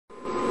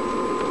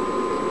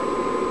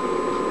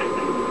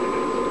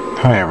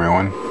Hi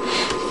everyone,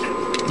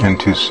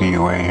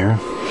 N2CUA here.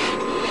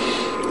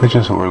 It's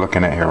just what we're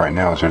looking at here right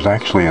now is there's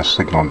actually a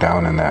signal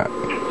down in that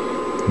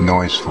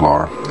noise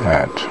floor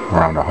at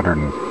around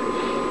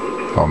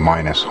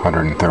minus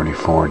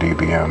 134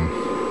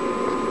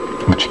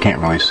 dBm, but you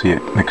can't really see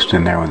it mixed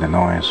in there with the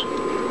noise.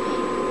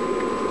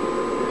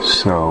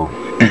 So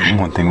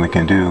one thing we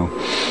can do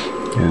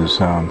is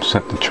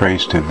set the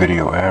trace to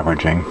video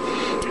averaging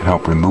and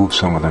help remove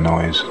some of the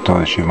noise so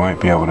that you might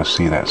be able to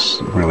see that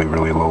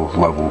really low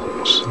level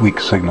weak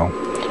signal.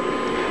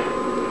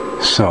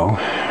 So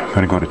I'm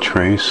going to go to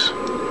trace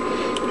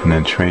and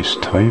then trace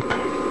type,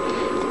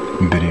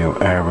 video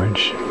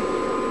average,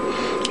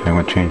 and I'm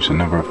going to change the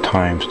number of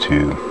times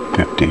to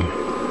 50,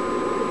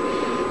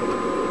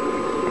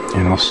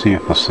 and we'll see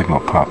if the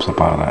signal pops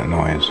up out of that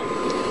noise.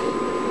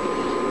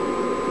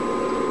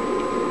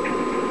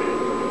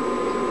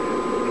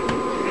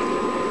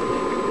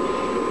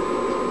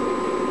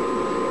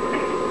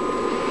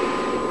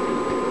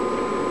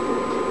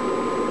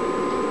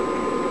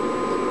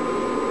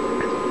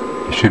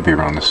 Should be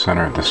around the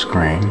center of the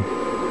screen.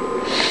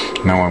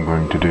 Now what I'm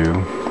going to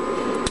do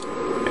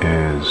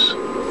is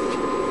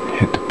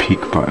hit the peak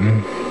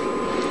button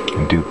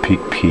and do peak.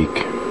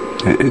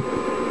 It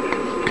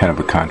kind of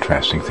a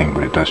contrasting thing,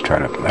 but it does try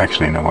to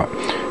actually, you know what,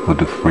 we'll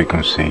do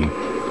frequency,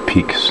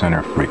 peak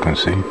center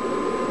frequency, and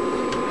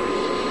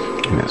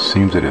it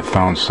seems that it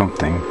found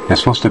something. It's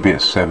supposed to be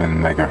at 7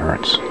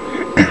 megahertz.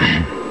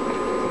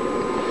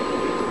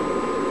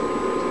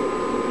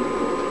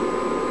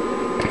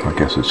 I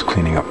guess it's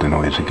cleaning up the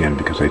noise again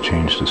because I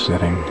changed the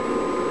setting.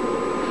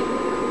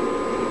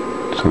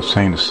 So it's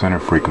saying the center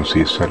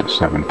frequency is set at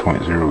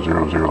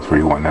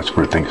 7.00031. That's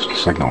where it thinks the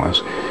signal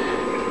is.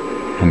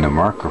 And the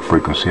marker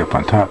frequency up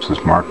on top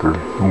says marker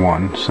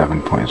 1,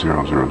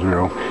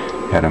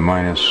 7.000 at a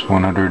minus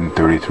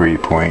 133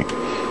 point.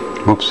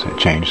 Whoops, it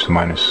changed to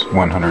minus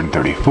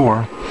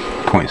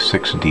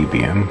 134.6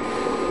 dBm.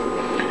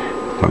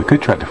 Well, we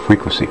could try the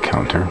frequency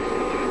counter.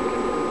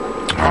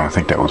 I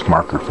think that was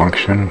marker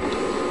function.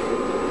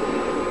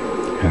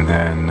 And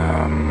then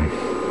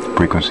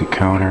frequency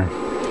counter,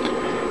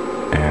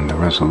 and the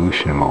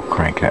resolution will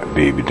crank that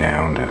baby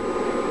down to,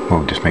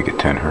 we'll just make it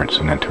 10 hertz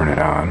and then turn it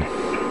on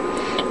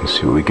and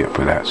see what we get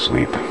for that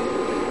sleep.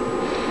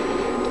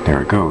 There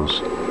it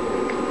goes,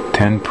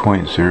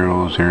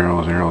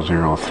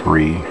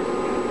 10.00003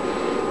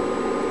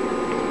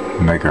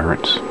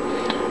 megahertz,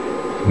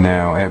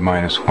 now at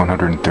minus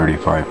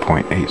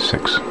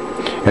 135.86.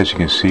 As you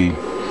can see,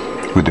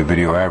 with the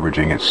video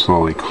averaging, it's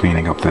slowly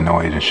cleaning up the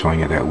noise and showing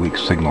you that weak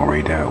signal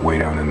way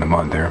down in the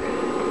mud there.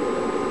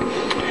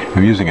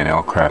 I'm using an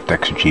L-Craft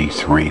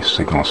XG3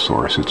 signal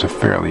source. It's a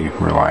fairly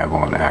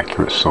reliable and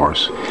accurate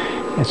source.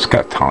 It's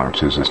got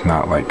tolerances. It's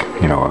not like,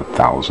 you know,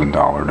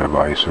 $1,000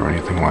 device or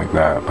anything like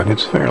that, but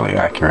it's fairly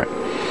accurate.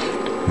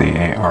 The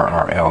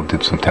ARRL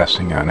did some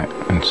testing on it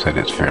and said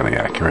it's fairly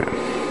accurate.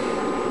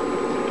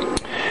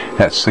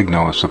 That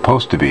signal is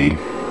supposed to be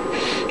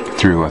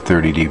through a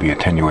 30 dB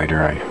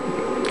attenuator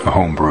a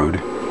home brewed,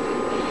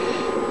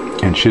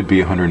 and should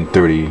be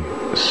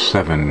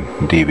 137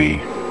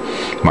 dB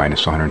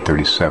minus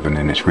 137,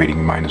 and it's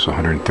reading minus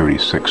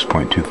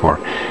 136.24.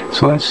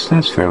 So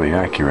that's fairly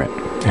accurate,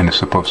 and it's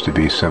supposed to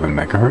be 7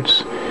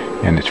 megahertz,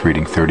 and it's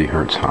reading 30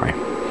 hertz high.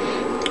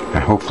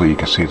 And hopefully you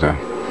can see the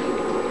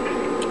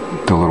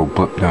little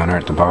blip down there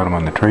at the bottom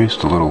on the trace,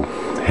 the little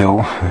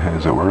hill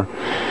as it were,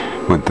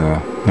 with the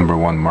number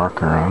 1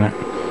 marker on it,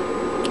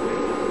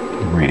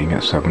 reading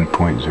at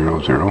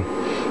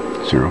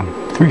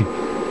 7.0003.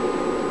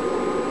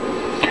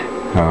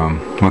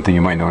 One thing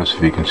you might notice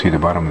if you can see the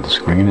bottom of the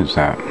screen is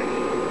that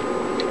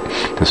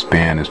the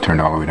span is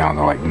turned all the way down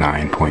to like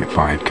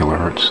 9.5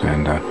 kilohertz,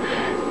 and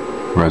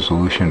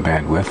resolution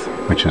bandwidth,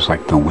 which is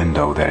like the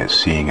window that it's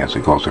seeing as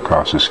it goes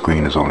across the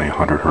screen, is only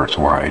 100 hertz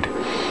wide.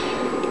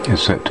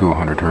 It's set to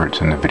 100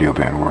 hertz, and the video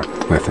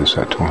bandwidth is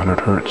set to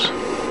 100 hertz.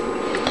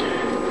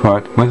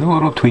 But with a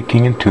little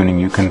tweaking and tuning,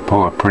 you can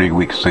pull a pretty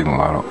weak signal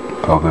out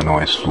of the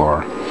noise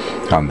floor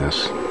on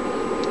this.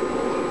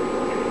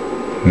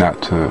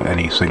 Not to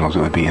any signals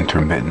that would be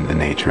intermittent in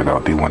nature. That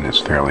would be one that's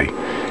fairly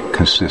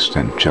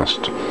consistent,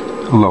 just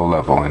low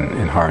level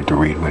and hard to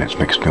read when it's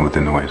mixed in with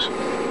the noise.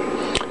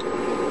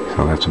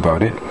 So that's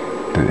about it.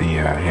 The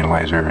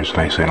analyzer is a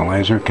nice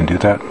analyzer, can do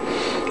that.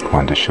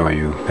 Wanted to show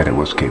you that it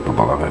was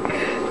capable of it.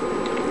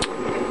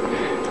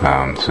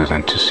 This is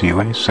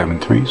N2CUA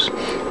 73s,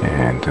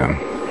 and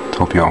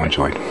hope you all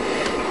enjoyed.